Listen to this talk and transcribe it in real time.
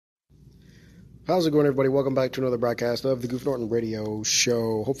How's it going, everybody? Welcome back to another broadcast of the Goof Norton Radio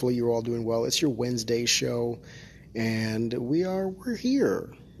Show. Hopefully, you're all doing well. It's your Wednesday show, and we're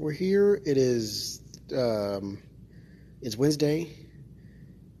here. We're here. It's Wednesday.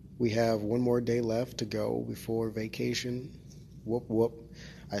 We have one more day left to go before vacation. Whoop whoop.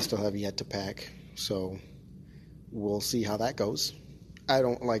 I still have yet to pack, so we'll see how that goes.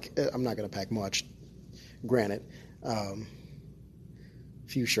 I'm not gonna pack much. Granted,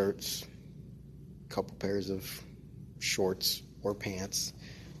 few shirts, couple pairs of shorts or pants,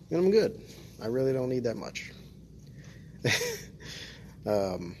 and I'm good. I really don't need that much.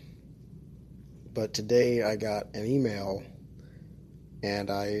 um, but today I got an email, and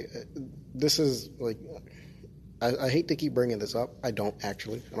this is like, I hate to keep bringing this up. I don't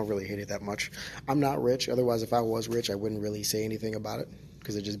actually. I don't really hate it that much. I'm not rich. Otherwise, if I was rich, I wouldn't really say anything about it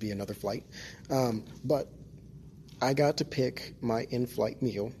because it'd just be another flight. But I got to pick my in-flight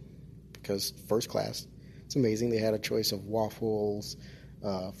meal because first class. It's amazing. They had a choice of waffles,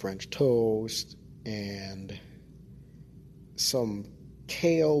 French toast, and some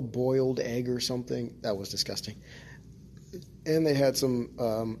kale boiled egg or something. That was disgusting. And they had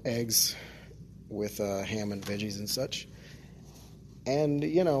some eggs with ham and veggies and such. And,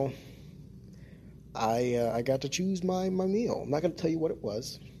 I got to choose my meal. I'm not going to tell you what it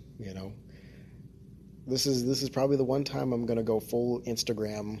was. This is probably the one time I'm going to go full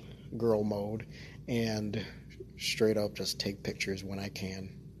Instagram girl mode and straight up just take pictures when I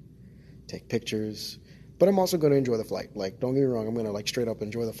can. Take pictures. But I'm also going to enjoy the flight. Like, don't get me wrong, I'm going to straight up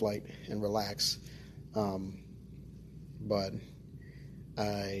enjoy the flight and relax. But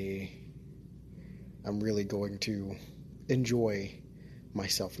I'm really going to enjoy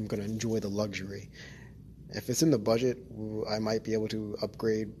myself. I'm going to enjoy the luxury. If it's in the budget, I might be able to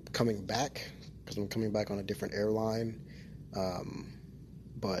upgrade coming back because I'm coming back on a different airline.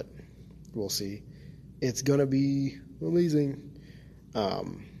 But we'll see. It's going to be amazing.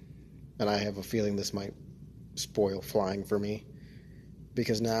 And I have a feeling this might spoil flying for me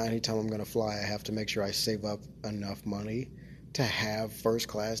because now anytime I'm going to fly, I have to make sure I save up enough money to have first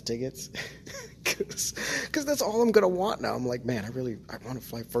class tickets because that's all I'm going to want now. I'm like, man, I want to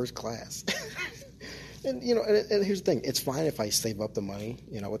fly first class. And, and here's the thing. It's fine if I save up the money.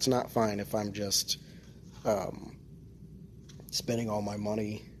 It's not fine if I'm just spending all my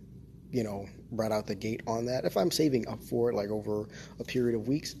money, right out the gate on that. If I'm saving up for it, like over a period of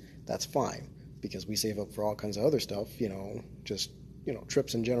weeks, that's fine because we save up for all kinds of other stuff, just,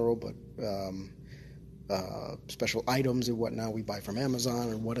 trips in general, but special items and whatnot we buy from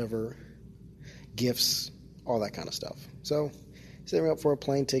Amazon or whatever, gifts, all that kind of stuff. So saving up for a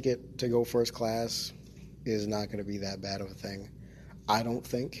plane ticket to go first class is not going to be that bad of a thing, I don't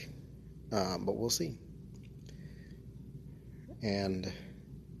think, but we'll see. And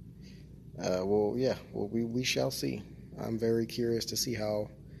we shall see. I'm very curious to see how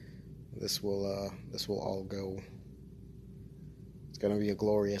this will all go. It's going to be a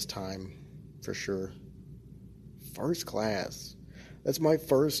glorious time for sure. First class. That's my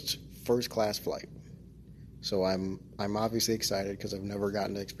first class flight. So I'm obviously excited because I've never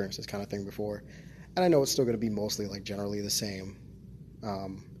gotten to experience this kind of thing before. And I know it's still going to be mostly generally the same.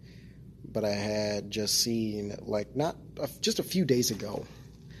 But I had just seen just a few days ago,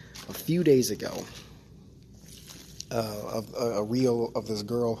 a reel of this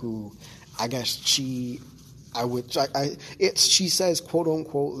girl who I guess she says quote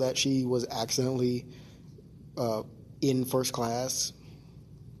unquote that she was accidentally in first class,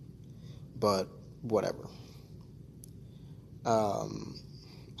 but whatever. I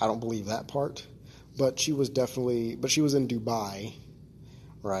don't believe that part, but she was in Dubai,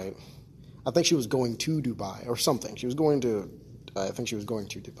 right? I think she was going to Dubai or something. I think she was going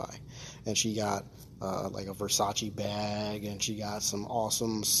to Dubai, and she got a Versace bag, and she got some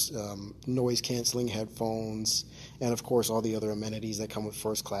awesome noise-canceling headphones, and of course all the other amenities that come with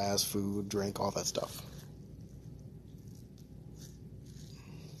first class, food, drink, all that stuff.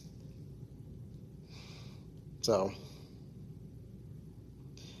 So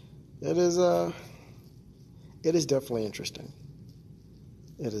it is definitely interesting.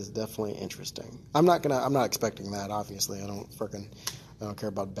 It is definitely interesting. I'm not expecting that, obviously. I don't care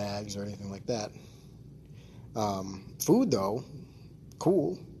about bags or anything like that. Food though,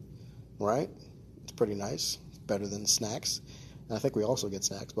 cool, right? It's pretty nice. It's better than snacks. And I think we also get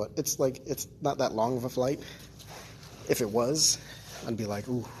snacks, but it's not that long of a flight. If it was, I'd be like,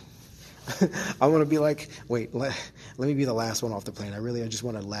 ooh. I want to be like, wait, let me be the last one off the plane. I just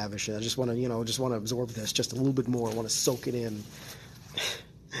want to lavish it. I just want to absorb this just a little bit more. I want to soak it in.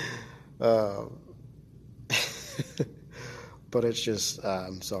 but it's just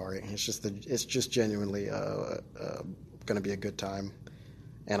I'm sorry. It's just genuinely going to be a good time,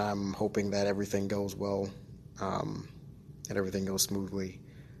 and I'm hoping that everything goes well, and everything goes smoothly.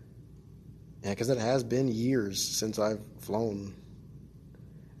 Yeah, because it has been years since I've flown,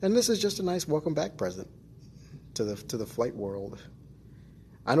 and this is just a nice welcome back present to the flight world.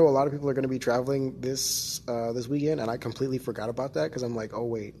 I know a lot of people are going to be traveling this weekend, and I completely forgot about that because I'm like, oh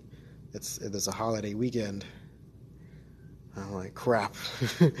wait, it's a holiday weekend. I'm like, crap.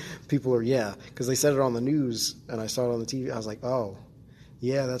 People are, yeah, because they said it on the news, and I saw it on the TV. I was like, oh,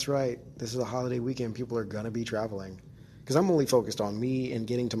 yeah, that's right. This is a holiday weekend. People are going to be traveling. Because I'm only focused on me and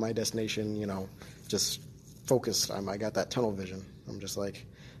getting to my destination, just focused. I got that tunnel vision. I'm just like,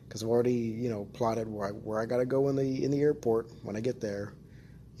 because I've already, plotted where I got to go in the airport when I get there.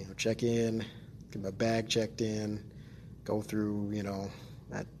 Check in, get my bag checked in, go through,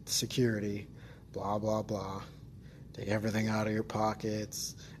 that security, blah, blah, blah. Take everything out of your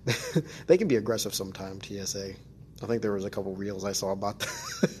pockets. They can be aggressive sometimes, TSA. I think there was a couple reels I saw about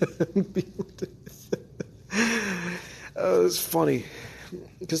that. It's funny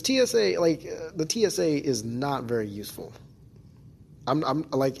because TSA, the TSA is not very useful. I'm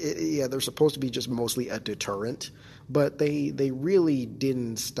like, yeah, they're supposed to be just mostly a deterrent, but they really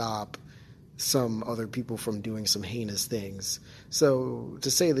didn't stop some other people from doing some heinous things. So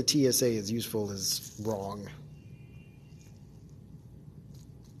to say the TSA is useful is wrong.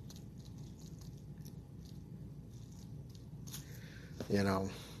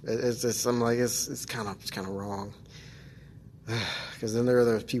 I'm like, it's kind of wrong. Because then there are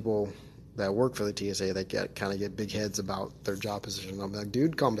those people that work for the TSA that get big heads about their job position. I'm like,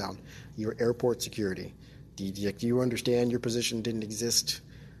 dude, calm down. You're airport security. Do you understand your position didn't exist,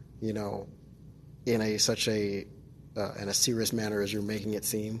 in such a in a serious manner as you're making it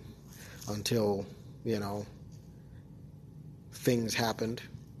seem, until things happened.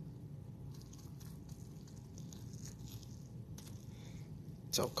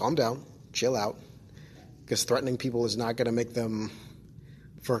 So calm down, chill out, because threatening people is not going to make them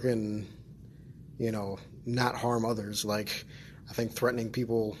freaking, not harm others. Like, I think threatening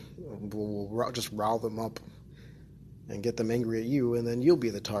people will just rile them up and get them angry at you, and then you'll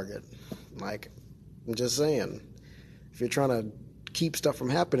be the target. Like, I'm just saying, if you're trying to keep stuff from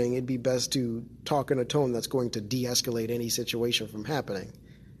happening, it'd be best to talk in a tone that's going to de-escalate any situation from happening.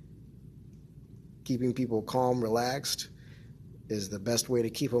 Keeping people calm, relaxed, is the best way to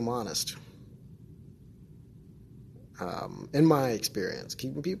keep them honest. In my experience,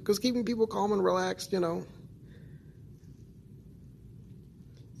 keeping people calm and relaxed, can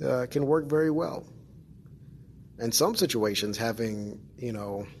work very well. In some situations,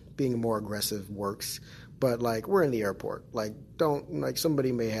 being more aggressive works, but we're in the airport.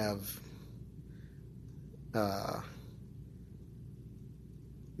 Somebody may have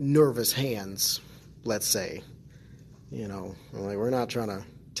nervous hands, let's say. We're not trying to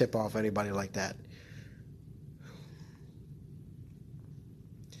tip off anybody like that.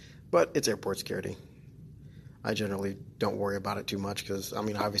 But it's airport security. I generally don't worry about it too much because,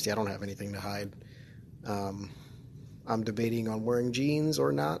 obviously I don't have anything to hide. I'm debating on wearing jeans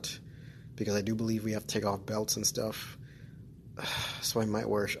or not because I do believe we have to take off belts and stuff. So I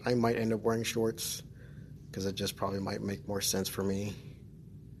might end up wearing shorts because it just probably might make more sense for me.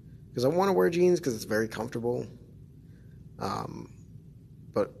 Because I want to wear jeans because it's very comfortable.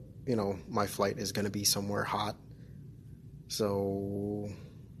 But, my flight is going to be somewhere hot. So,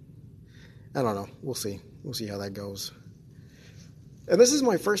 I don't know. We'll see. We'll see how that goes. And this is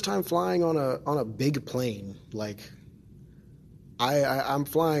my first time flying on a big plane. I'm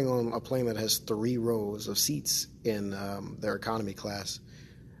flying on a plane that has 3 rows of seats in their economy class.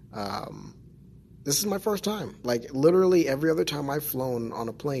 This is my first time. Literally every other time I've flown on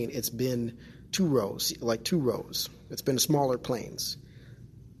a plane, it's been 2 rows, 2 rows. It's been smaller planes.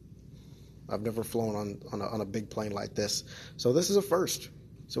 I've never flown on a big plane like this. So this is a first.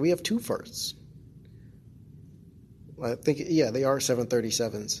 So we have 2 firsts. I think, yeah, they are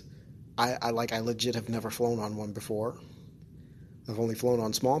 737s. I legit have never flown on one before. I've only flown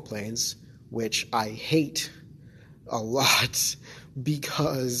on small planes, which I hate a lot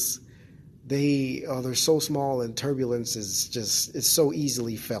because they're so small and turbulence it's so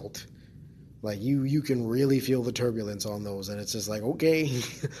easily felt. You can really feel the turbulence on those, and it's just okay,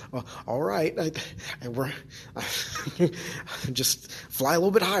 all right, we're just fly a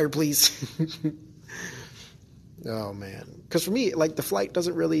little bit higher, please. Oh man, because for me, the flight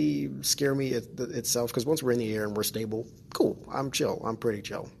doesn't really scare me itself. Because once we're in the air and we're stable, cool. I'm chill. I'm pretty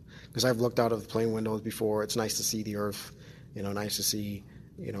chill. Because I've looked out of the plane windows before. It's nice to see the earth. Nice to see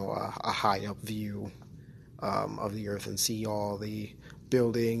a high up view of the earth and see all the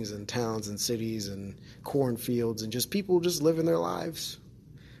buildings and towns and cities and cornfields and just people just living their lives,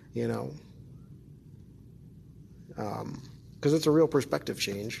 you know, because it's a real perspective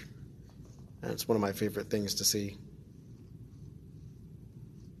change, and it's one of my favorite things to see.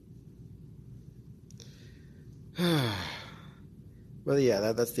 But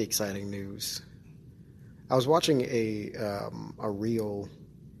yeah, that's the exciting news. I was watching a reel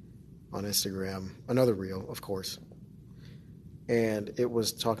on Instagram, another reel, of course, and it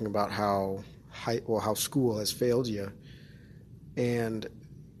was talking about how school has failed you, and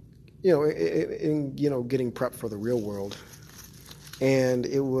in getting prepped for the real world, and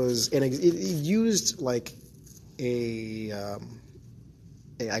it used like I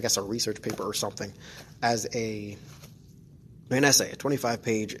guess a research paper or something as an essay, a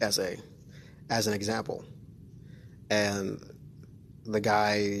 25-page essay, as an example. And the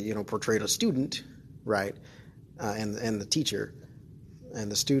guy, portrayed a student, right, and the teacher.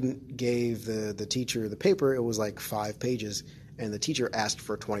 And the student gave the teacher the paper. It was like 5 pages, and the teacher asked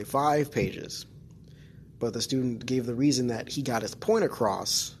for 25 pages. But the student gave the reason that he got his point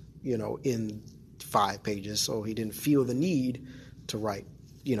across, in 5 pages, so he didn't feel the need to write,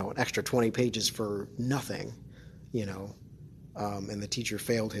 an extra 20 pages for nothing, and the teacher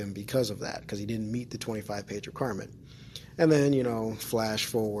failed him because of that, because he didn't meet the 25-page requirement. And then, flash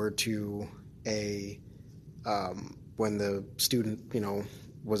forward to when the student,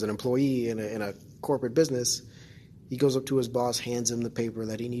 was an employee in a corporate business. He goes up to his boss, hands him the paper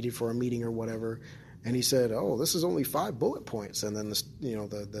that he needed for a meeting or whatever, and he said, "Oh, this is only 5 bullet points." And then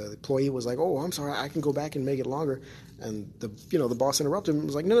the employee was like, "Oh, I'm sorry, I can go back and make it longer." And the boss interrupted him and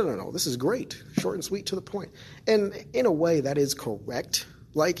was like, No, this is great, short and sweet, to the point. And in a way, that is correct.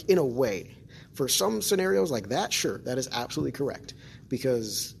 Like, in a way, for some scenarios like that, sure, that is absolutely correct.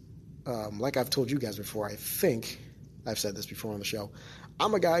 Because, like I've told you guys before, I think I've said this before on the show,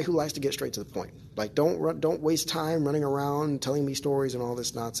 I'm a guy who likes to get straight to the point. Like, don't waste time running around telling me stories and all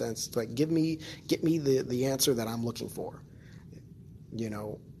this nonsense. Like, get me the answer that I'm looking for.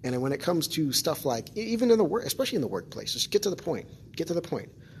 And when it comes to stuff like, even in the work, especially in the workplace, just get to the point. Get to the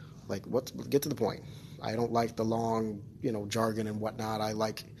point. Like, get to the point. I don't like the long, jargon and whatnot. I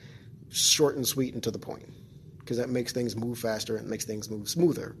like short and sweet and to the point, because that makes things move faster and makes things move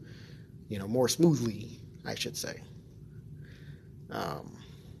smoother, more smoothly, I should say.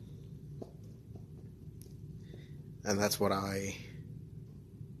 And that's what I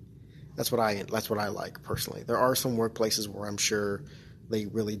like personally. There are some workplaces where I'm sure they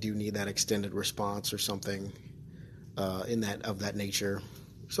really do need that extended response or something of that nature.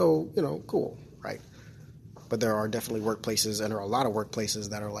 So, cool, right? But there are definitely workplaces, and there are a lot of workplaces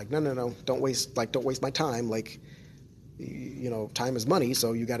that are like, no, don't waste my time. Like, time is money,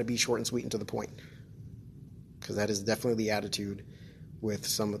 so you got to be short and sweet and to the point. Because that is definitely the attitude with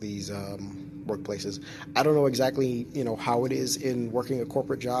some of these workplaces. I don't know exactly, how it is in working a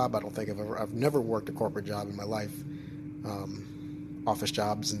corporate job. I don't think I've never worked a corporate job in my life. Office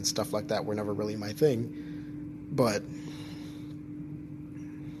jobs and stuff like that were never really my thing. But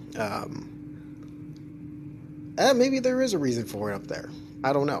maybe there is a reason for it up there.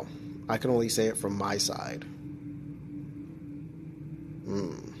 I don't know. I can only say it from my side.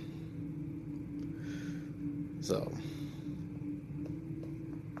 So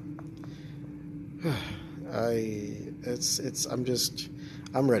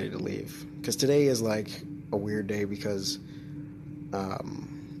I'm ready to leave, because today is like a weird day, because I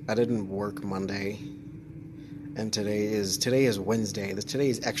didn't work Monday, and today is Wednesday. Today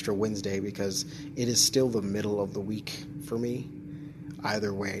is extra Wednesday because it is still the middle of the week for me,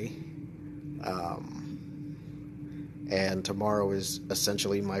 either way. And tomorrow is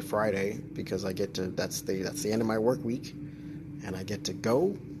essentially my Friday, because that's the end of my work week, and I get to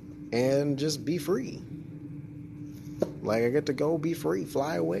go and just be free. Like, I get to go be free,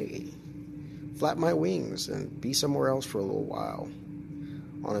 fly away, flap my wings, and be somewhere else for a little while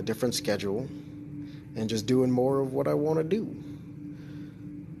on a different schedule, and just doing more of what I want to do.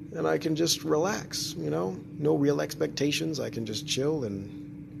 And I can just relax, no real expectations. I can just chill, and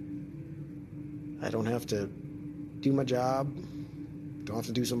I don't have to do my job, don't have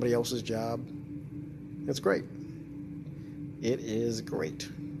to do somebody else's job. It's great. It is great.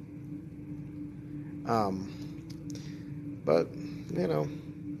 But,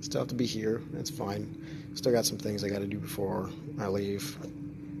 still have to be here. It's fine. Still got some things I got to do before I leave.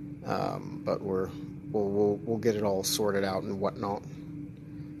 But we'll get it all sorted out and whatnot.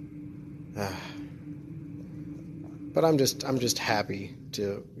 But I'm just happy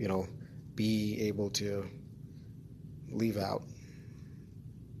to, be able to leave out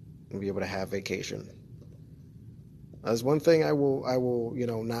and be able to have vacation. That's one thing I will,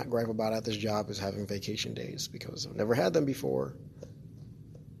 not gripe about at this job is having vacation days because I've never had them before.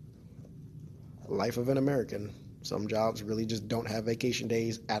 Life of an American. Some jobs really just don't have vacation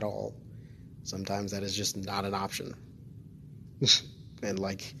days at all. Sometimes that is just not an option. and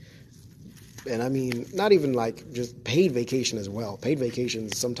like, and I mean, not even like just paid vacation as well. Paid vacation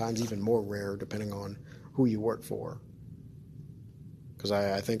is sometimes even more rare depending on who you work for. Because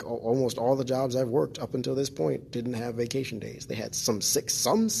I think almost all the jobs I've worked up until this point didn't have vacation days. They had some sick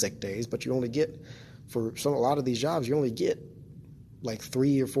days, but you only get, for a lot of these jobs, you only get like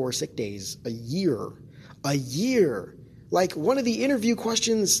 3 or 4 sick days a year. A year. Like one of the interview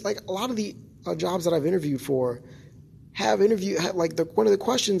questions, like a lot of the jobs that I've interviewed for one of the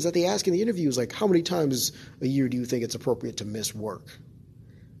questions that they ask in the interview is like, how many times a year do you think it's appropriate to miss work?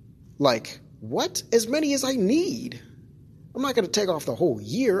 Like, what? As many as I need. I'm not going to take off the whole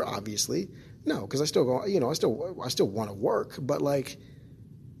year, obviously. No, because I still go, I still want to work, but like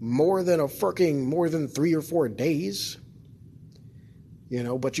more than 3 or 4 days,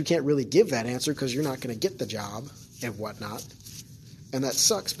 but you can't really give that answer because you're not going to get the job and whatnot. And that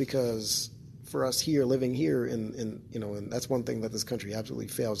sucks because for us here, living here and that's one thing that this country absolutely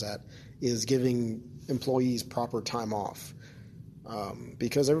fails at is giving employees proper time off.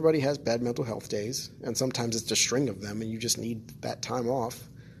 Because everybody has bad mental health days, and sometimes it's a string of them, and you just need that time off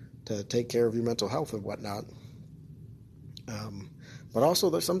to take care of your mental health and whatnot. But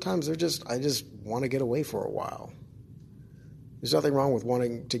also, sometimes I just want to get away for a while. There's nothing wrong with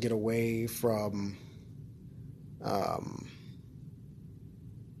wanting to get away from,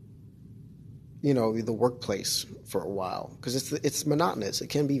 the workplace for a while, because it's monotonous. It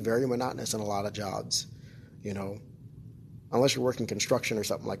can be very monotonous in a lot of jobs, Unless you're working construction or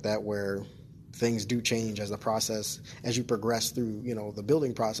something like that, where things do change as you progress through, the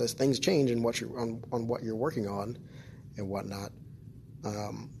building process, things change in on what you're working on and whatnot.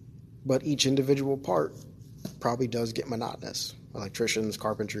 But each individual part probably does get monotonous. Electricians,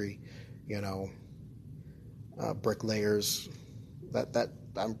 carpentry, bricklayers. That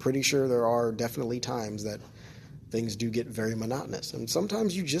I'm pretty sure there are definitely times that things do get very monotonous, and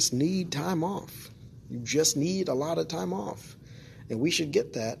sometimes you just need time off. You just need a lot of time off. And we should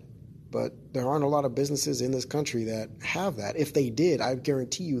get that, but there aren't a lot of businesses in this country that have that. If they did, I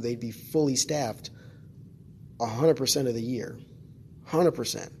guarantee you they'd be fully staffed 100% of the year.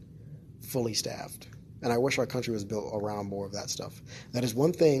 100% fully staffed. And I wish our country was built around more of that stuff. That is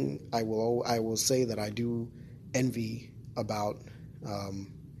one thing I will say that I do envy about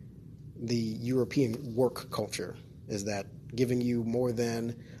the European work culture, is that giving you more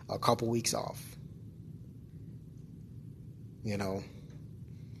than a couple weeks off.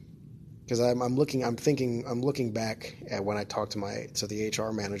 Because I'm looking back at when I talked to the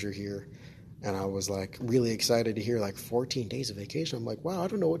HR manager here, and I was like really excited to hear like 14 days of vacation. I'm like, wow, I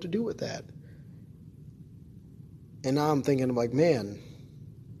don't know what to do with that. And now I'm thinking, I'm like, man,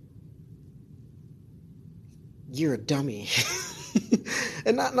 you're a dummy.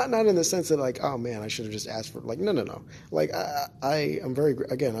 And not in the sense that like, oh man, I should have just asked for, like, no. Like I'm very,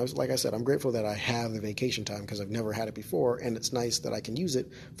 again, I said, I'm grateful that I have the vacation time because I've never had it before, and it's nice that I can use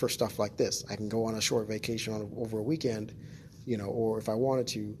it for stuff like this. I can go on a short vacation over a weekend, or if I wanted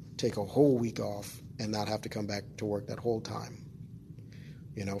to take a whole week off and not have to come back to work that whole time.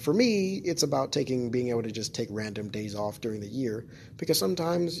 For me, it's about being able to just take random days off during the year, because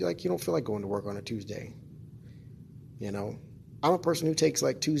sometimes like you don't feel like going to work on a Tuesday. I'm a person who takes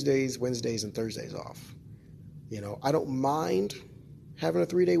like Tuesdays, Wednesdays, and Thursdays off. I don't mind having a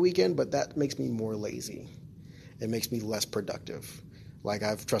 3-day weekend, but that makes me more lazy. It makes me less productive. Like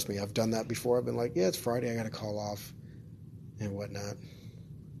trust me, I've done that before. I've been like, yeah, it's Friday, I got to call off and whatnot.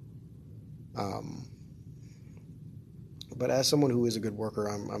 But as someone who is a good worker,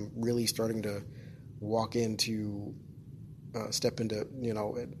 I'm really starting to step into,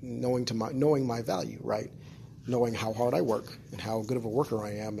 knowing my value, right? Knowing how hard I work and how good of a worker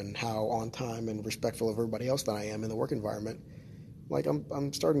I am and how on time and respectful of everybody else that I am in the work environment. Like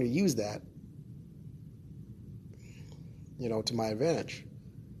I'm starting to use that, to my advantage,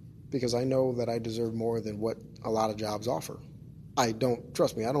 because I know that I deserve more than what a lot of jobs offer. I don't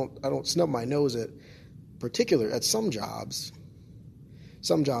snub my nose at some jobs.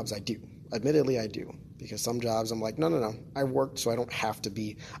 Some jobs I do. Admittedly, I do. Because some jobs I'm like, no. I've worked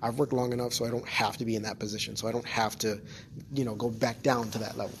long enough so I don't have to be in that position. So I don't have to, go back down to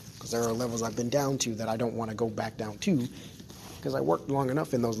that level. Because there are levels I've been down to that I don't want to go back down to. Because I worked long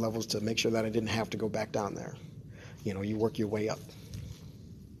enough in those levels to make sure that I didn't have to go back down there. You work your way up.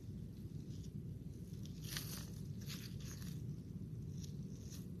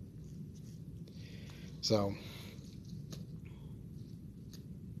 So,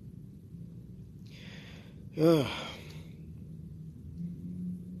 So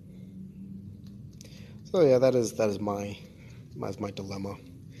yeah, that is my dilemma.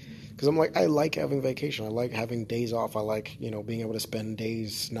 Because I'm like, I like having vacation. I like having days off. I like, being able to spend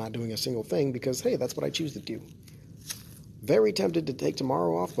days not doing a single thing because, hey, that's what I choose to do. Very tempted to take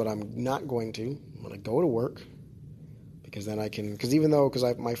tomorrow off, but I'm not going to. I'm going to go to work because then I can, because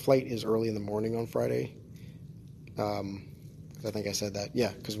my flight is early in the morning on Friday. I think I said that.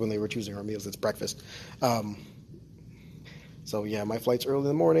 Yeah, because when they were choosing our meals, it's breakfast. So yeah, my flight's early in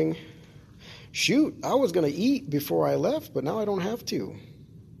the morning. Shoot, I was going to eat before I left, but now I don't have to.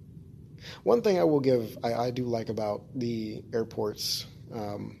 One thing I do like about the airports,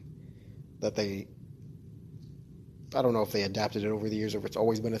 that I don't know if they adapted it over the years or if it's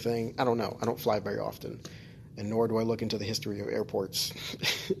always been a thing. I don't know. I don't fly very often, and nor do I look into the history of airports.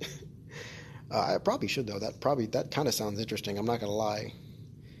 I probably should, though. That kind of sounds interesting. I'm not going to lie,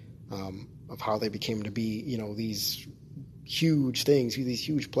 of how they became to be, these huge things, these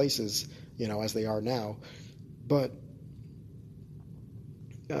huge places, as they are now. But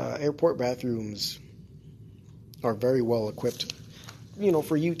airport bathrooms are very well equipped,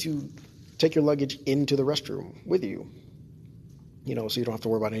 for you to take your luggage into the restroom with you, so you don't have to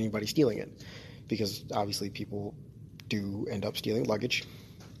worry about anybody stealing it. Because obviously people do end up stealing luggage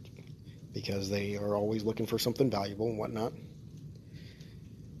because they are always looking for something valuable and whatnot.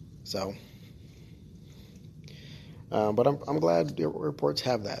 So, but I'm glad airports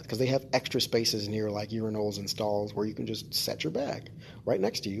have that because they have extra spaces near like urinals and stalls where you can just set your bag right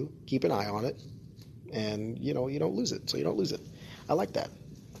next to you, keep an eye on it, and you don't lose it. So you don't lose it. I like that.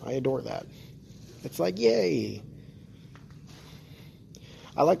 I adore that. It's like, yay.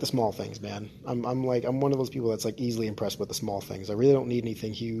 I like the small things, man. I'm one of those people that's like easily impressed with the small things. I really don't need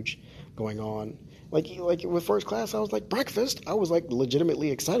anything huge going on. Like with first class, I was like, breakfast. I was like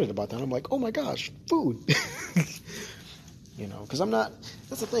legitimately excited about that. I'm like, oh my gosh, food. Because I'm not.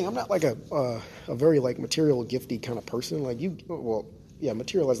 That's the thing. I'm not like a very like material gifty kind of person. Like you, well, yeah,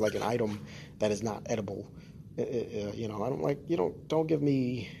 material is like an item that is not edible. I don't like. Don't give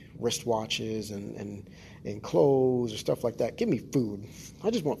me wristwatches and clothes or stuff like that. Give me food. I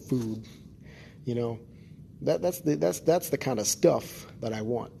just want food. That's the kind of stuff that I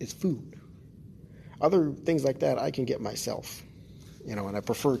want. Is food. Other things like that I can get myself. And I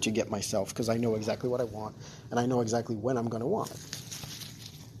prefer to get myself because I know exactly what I want and I know exactly when I'm going to want it.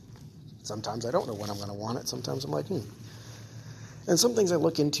 Sometimes I don't know when I'm going to want it. Sometimes I'm like, And some things I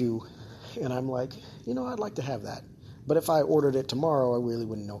look into and I'm like, I'd like to have that. But if I ordered it tomorrow, I really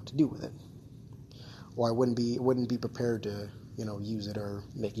wouldn't know what to do with it. Or I wouldn't be prepared to, use it or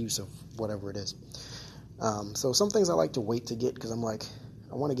make use of whatever it is. So some things I like to wait to get because I'm like,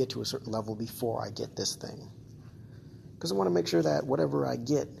 I want to get to a certain level before I get this thing. Because I want to make sure that whatever I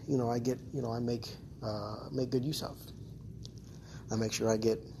get, I make good use of. I make sure I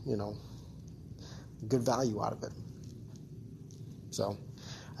get, good value out of it. So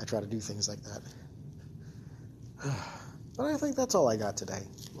I try to do things like that. But I think that's all I got today.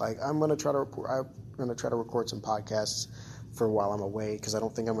 Like I'm gonna try to record some podcasts for while I'm away because I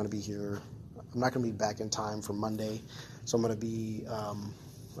don't think I'm gonna be here. I'm not gonna be back in time for Monday, so I'm gonna be.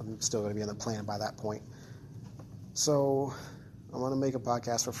 I'm still gonna be on the plan by that point. So I'm gonna make a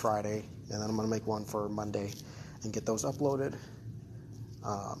podcast for Friday, and then I'm gonna make one for Monday, and get those uploaded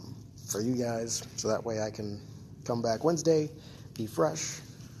for you guys, so that way I can come back Wednesday, be fresh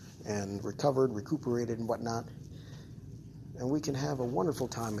and recovered, recuperated, and whatnot. And we can have a wonderful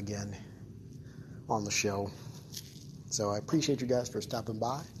time again on the show. So I appreciate you guys for stopping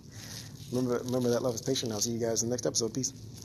by. Remember that love is patient. I'll see you guys in the next episode. Peace.